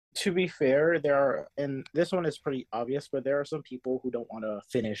To be fair, there are, and this one is pretty obvious, but there are some people who don't want to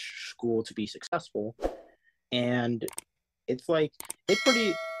finish school to be successful, and it's like it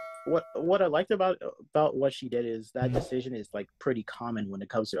pretty. What I liked about what she did is that Mm, decision is like pretty common when it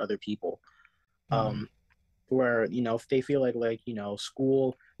comes to other people. mm. Um, where if they feel like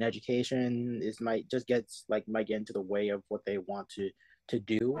school and education is might get into the way of what they want to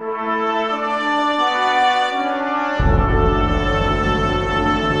do.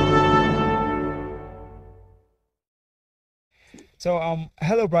 So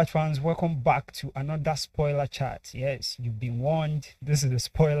hello Brat fans, welcome back to another spoiler chat. Yes, you've been warned. This is a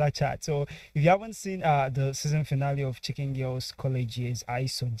spoiler chat. So if you haven't seen the season finale of Chickengirls College Years, I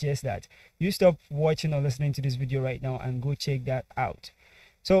suggest that you stop watching or listening to this video right now and go check that out.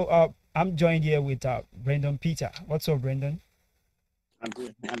 So I'm joined here with Brendan Peter. What's up, Brendan? I'm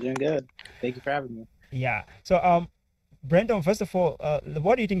doing good. Thank you for having me. Yeah. So Brendan, first of all,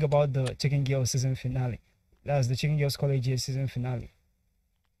 what do you think about the Chickengirls season finale? That's the Chickengirls College Years season finale.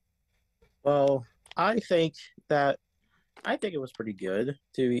 Well, I think that I think it was pretty good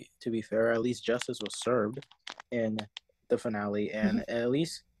to be fair. At least justice was served in the finale, and at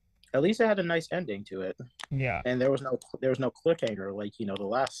least it had a nice ending to it. Yeah. And there was no cliffhanger like the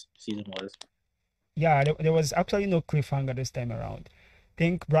last season was. Yeah, there was actually no cliffhanger this time around. I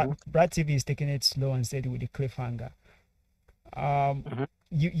think Brat TV is taking it slow and steady with the cliffhanger. Um, Mhm.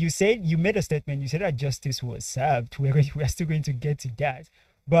 you said you made a statement. You said that justice was served. We're still going to get to that,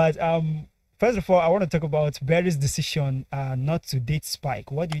 but first of all, I want to talk about Barry's decision not to date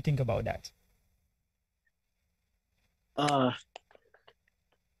Spike. What do you think about that? Uh,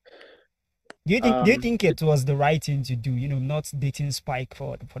 Do you think it was the right thing to do? Not dating Spike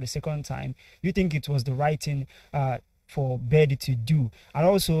for the second time. You think it was the right thing for Birdie to do? And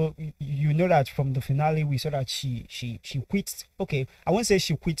also, you know that from the finale, we saw that she quit. Okay, I won't say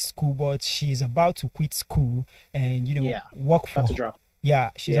she quit school, but she's about to quit school and yeah, work about to for. drop.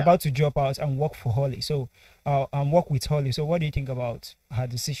 Yeah, she's Yeah. about to drop out and work for Holly. So, and work with Holly. So, what do you think about her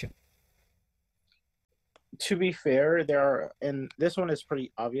decision? To be fair, there are, and this one is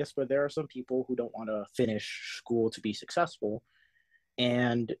pretty obvious, but there are some people who don't want to finish school to be successful,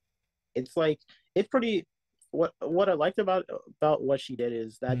 and it's like it's pretty. What I liked about what she did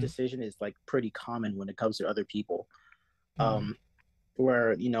is that Mm, decision is like pretty common when it comes to other people. mm,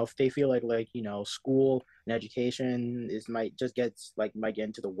 Where if they feel like school and education might get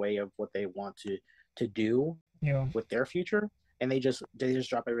into the way of what they want to do yeah, with their future, and they just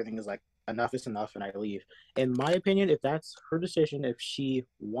drop everything as like enough is enough and I leave. In my opinion, if that's her decision, if she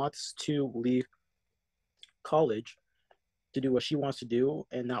wants to leave college to do what she wants to do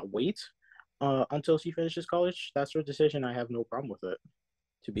and not wait until she finishes college, that's her decision. I have no problem with it.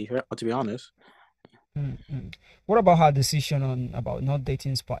 To be honest, What about her decision on about not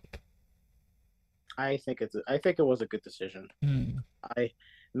dating Spike? I think it was a good decision. Mm, I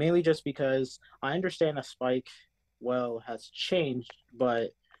mainly just because I understand that Spike, well, has changed,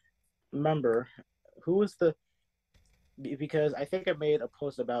 but remember, who is the because I think I made a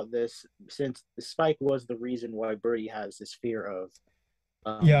post about this since Spike was the reason why Birdie has this fear of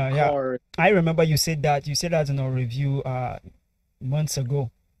yeah, yeah. cars. I remember you said that. You said that in our review months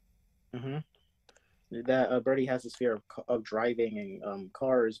ago. Hmm. That Birdie has this fear of driving and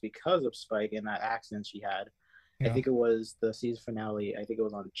cars because of Spike and that accident she had. I Yeah, think it was the season finale. I think it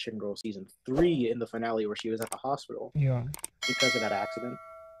was on Chickengirls season 3 in the finale where she was at the hospital yeah, because of that accident.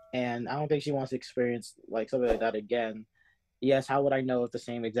 And I don't think she wants to experience like something like that again. Yes, how would I know if the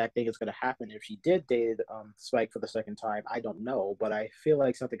same exact thing is going to happen if she did date Spike for the second time? I don't know, but I feel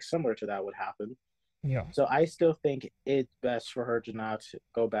like something similar to that would happen. yeah, So I still think it's best for her to not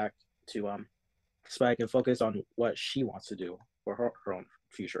go back to Spike and focus on what she wants to do for her own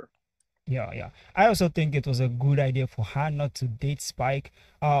future. yeah, yeah. I also think it was a good idea for her not to date Spike.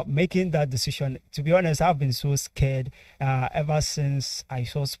 Making that decision. To be honest, I've been so scared ever since I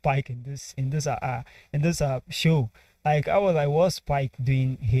saw Spike in this show. Like I was like, what's Spike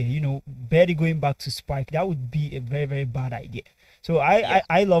doing here? Barely going back to Spike. That would be a very, very bad idea. So I, Yeah.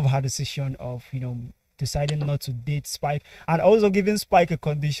 I, I love her decision of deciding not to date Spike and also giving Spike a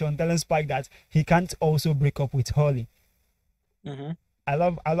condition, telling Spike that he can't also break up with Holly. Hmm. I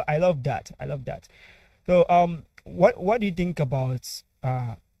love that. I love that. So what do you think about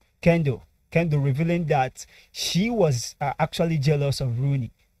Kendall? Kendall revealing that she was actually jealous of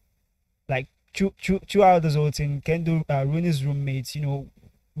Rooney. Like throughout this whole thing, Kendall, Rooney's roommates,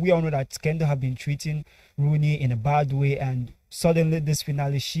 we all know that Kendall have been treating Rooney in a bad way, and suddenly this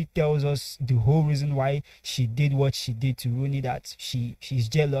finale, she tells us the whole reason why she did what she did to Rooney. That she's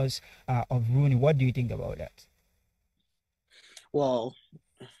jealous of Rooney. What do you think about that? Well,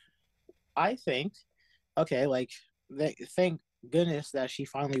 I think, okay, like, thank goodness that she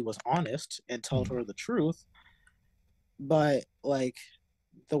finally was honest and told Mm, her the truth. But like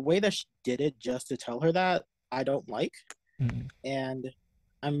the way that she did it just to tell her that, I don't like. mm, And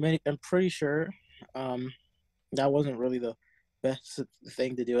I'm pretty sure um, that wasn't really the best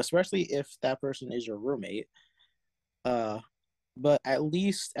thing to do, especially if that person is your roommate. Uh, but at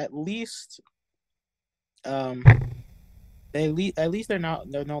least um, at least they're no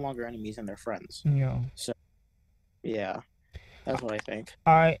longer enemies and they're friends. yeah. So yeah, that's what I think.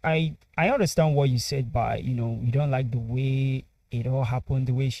 I understand what you said by, you don't like the way it all happened,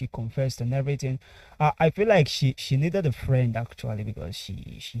 the way she confessed and everything. I feel like she needed a friend actually, because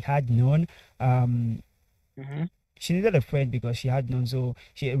she had none. Um, Hmm. she needed a friend because she had none. So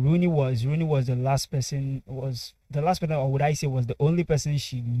Rooney was the last person, or would I say was the only person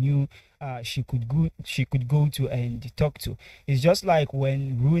she knew she could go to and talk to. It's just like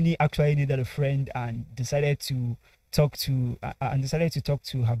when Rooney actually needed a friend and decided to talk to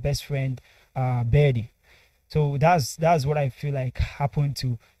her best friend, Birdie. So that's what I feel like happened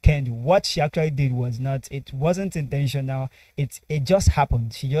to Candy. What she actually did it wasn't intentional. It just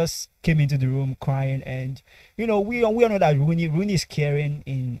happened. She just came into the room crying, and we all know that Rooney is caring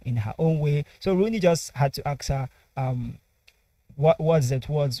in her own way. So Rooney just had to ask her,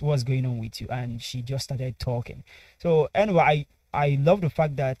 what's going on with you, and she just started talking. So anyway, I love the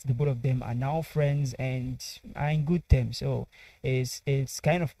fact that the both of them are now friends and are in good terms. So it's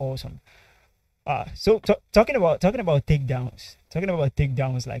kind of awesome. So talking about takedowns,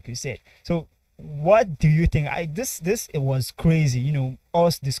 like you said. So, what do you think? This it was crazy.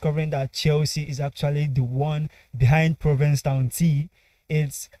 Us discovering that Chelsea is actually the one behind Provincetown T.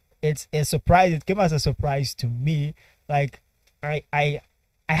 It's it's a surprise. It came as a surprise to me. Like, I I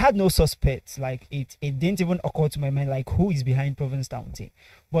I had no suspects. Like, it didn't even occur to my mind like who is behind Provincetown T.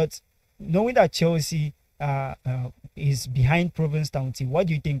 But knowing that Chelsea is behind Provincetown team. What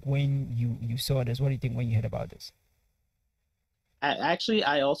do you think when you saw this? What do you think when you heard about this?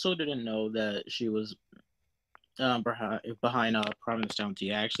 I also didn't know that she was behind Provincetown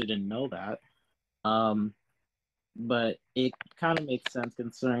Tea. I actually didn't know that. Um, but it kind of makes sense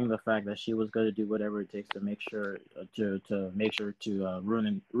considering the fact that she was going to do whatever it takes to make sure to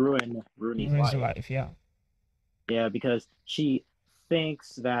ruin Rooney's Ruins life. life, yeah. Yeah, because she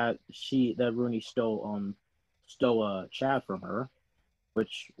thinks that Rooney stole a chat from her,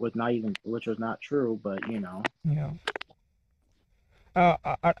 which was not true. But Yeah. I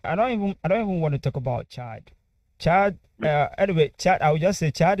don't even want to talk about Chad. Anyway, Chad. I would just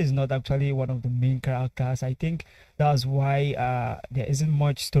say Chad is not actually one of the main characters. I think that's why there isn't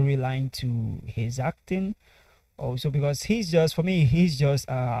much storyline to his acting. Also, because he's just in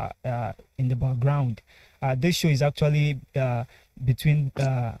the background. This show is actually between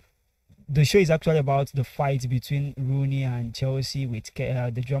the show is actually about the fight between Rooney and Chelsea with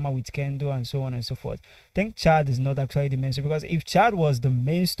the drama with Kendo and so on and so forth. I think Chad is not actually the main story, because if Chad was the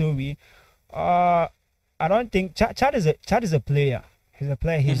main story, uh, I don't think Chad is a player. He's a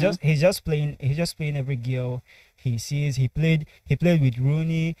player. He's mm-hmm. just he's just playing he's just playing every girl he sees. He played with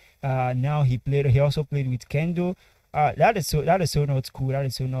Rooney. Now he also played with Kendo. That is so not cool. That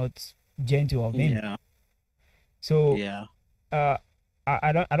is so not gentle of him. Yeah, So yeah. uh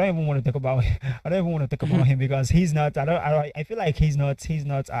I don't even want to talk about I don't even want to talk about him, because he's not I feel like he's not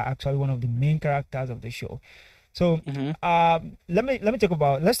actually one of the main characters of the show. So Mm-hmm.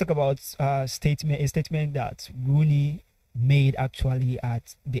 let's talk about a statement that Rooney made actually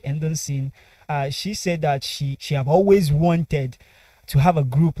at the ending scene. She said that she have always wanted to have a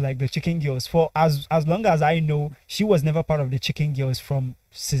group like the Chickengirls. For as long as I know, she was never part of the Chickengirls from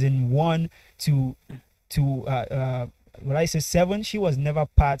season 1 to what I say 7. She was never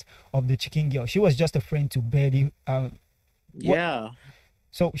part of the Chickengirl. She was just a friend to Birdie. What Yeah.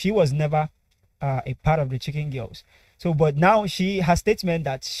 So she was never a part of the Chickengirls. So, but now she has statement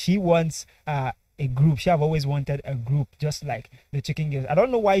that she wants a group. She have always wanted a group just like the Chickengirls. I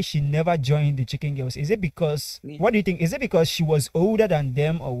don't know why she never joined the Chickengirls. Is it because, Me. what do you think? Is it because she was older than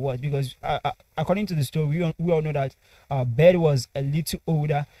them, or what? Because according to the story, we all know that Bed was a little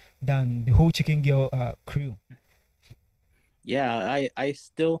older than the whole Chickengirl crew. Yeah,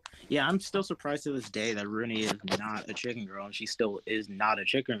 I'm still surprised to this day that Rooney is not a chicken girl, and she still is not a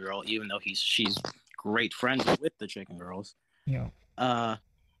chicken girl, even though she's great friends with the chicken girls. Yeah. Uh,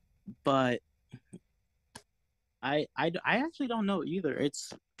 but I actually don't know either.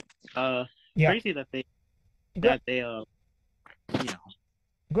 It's Yeah. crazy that Go they you know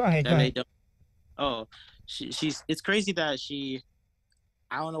go ahead. Go that they ahead. don't. Oh, she's it's crazy that she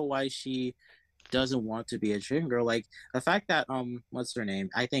I don't know why she doesn't want to be a chicken girl. Like the fact that what's her name?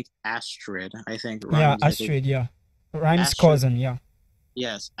 I think Astrid. I think Yeah, Rhymes. I think Astrid, yeah. Rhymes Astrid. cousin, yeah.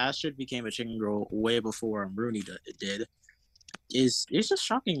 Yes, Astrid became a chicken girl way before Rooney did. Is it's just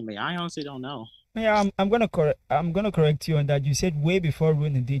shocking to me. I honestly don't know. Yeah, I'm gonna correct you on that. You said way before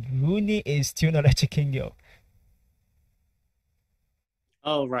Rooney did. Rooney is still not a chicken girl.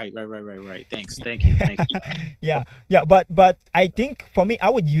 Oh right. Thank you. Yeah, yeah, but I think for me, I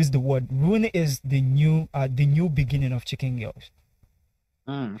would use the word Rooney is the new beginning of Chicken Girls.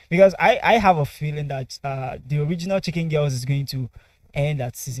 Mm. Because I have a feeling that the original Chicken Girls is going to end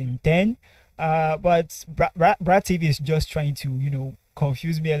at season 10. But Brat TV is just trying to,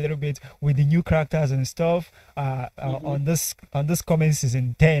 confuse me a little bit with the new characters and stuff on this coming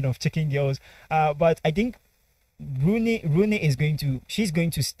season 10 of Chicken Girls. But I think Rooney is she's going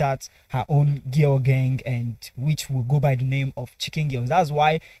to start her own girl gang, and which will go by the name of Chicken Girls. That's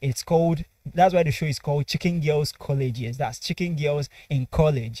why the show is called Chicken Girls College. Yes, that's Chicken Girls in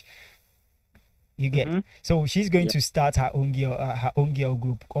college. You get so she's going to start her own girl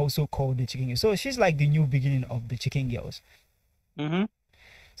group, also called the Chicken Girls. So she's like the new beginning of the Chicken Girls.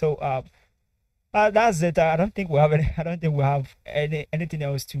 So that's it. I don't think we have I don't think we have anything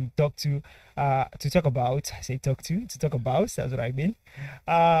else to talk about. I say to talk about. That's what I mean.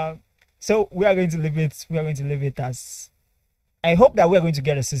 So we are going to leave it. We are going to leave it as. I hope that we are going to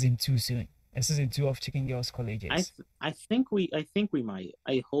get a season 2 soon. A season 2 of Chicken Girls Colleges. I think we might.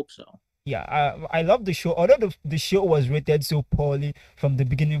 I hope so. Yeah, I love the show. Although the show was rated so poorly from the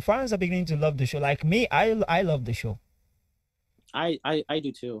beginning, fans are beginning to love the show. Like me, I love the show. I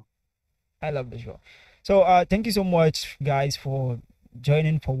do too. I love the show. So thank you so much, guys, for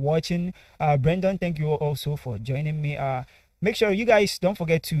joining, for watching. Brendan, thank you also for joining me. Make sure you guys don't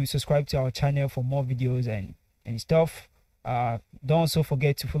forget to subscribe to our channel for more videos and stuff. Don't also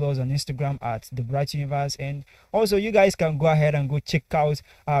forget to follow us on Instagram at the Brat Universe, and also you guys can go ahead and go check out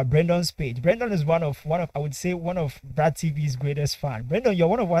Brendan's page. Brendan is one of I would say one of Brat TV's greatest fan. Brendan, you're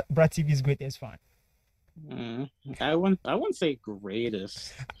one of Brat TV's greatest fan. I wouldn't say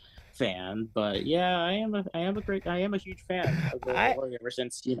greatest fan, but yeah, I am a huge fan of the ever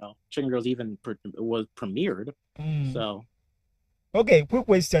since Chicken Girls even was premiered. So okay, quick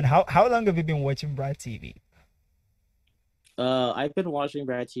question: how long have you been watching Brat TV? I've been watching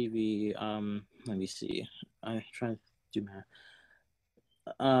Brat TV. Let me see. I'm trying to do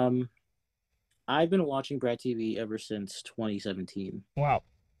math. I've been watching Brat TV ever since 2017. Wow.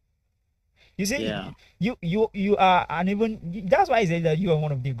 You see, yeah. you are, and even that's why I said that you are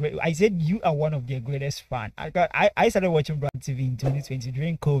one of the great. I said you are one of their greatest fan. I started watching Brat TV in 2020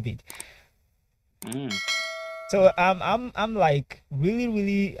 during COVID. So I'm like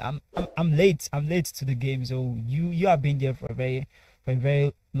really I'm late to the game. So you have been there for a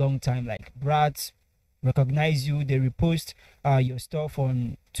very long time. Like Brat recognize you, they repost your stuff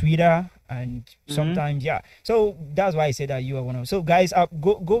on Twitter, and sometimes so that's why I said that you are one of. So guys,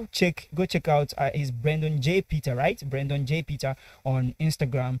 go check out is Brendan J Peter, right? Brendan J Peter on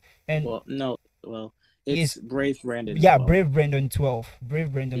Instagram. And it's Brave Brandon. Yeah, 12. Brave Brandon 12.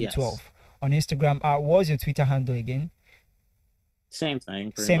 Brave Brandon 12 on Instagram. What's your Twitter handle again? Same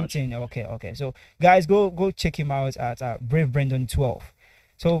thing. Same thing. Okay. So guys, go check him out at Brave Brandon 12.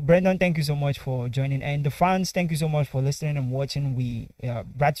 So Brendan, thank you so much for joining, and the fans, thank you so much for listening and watching. We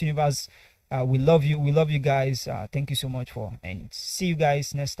Brat Universe, we love you guys. Thank you so much and see you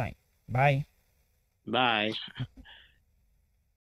guys next time. Bye.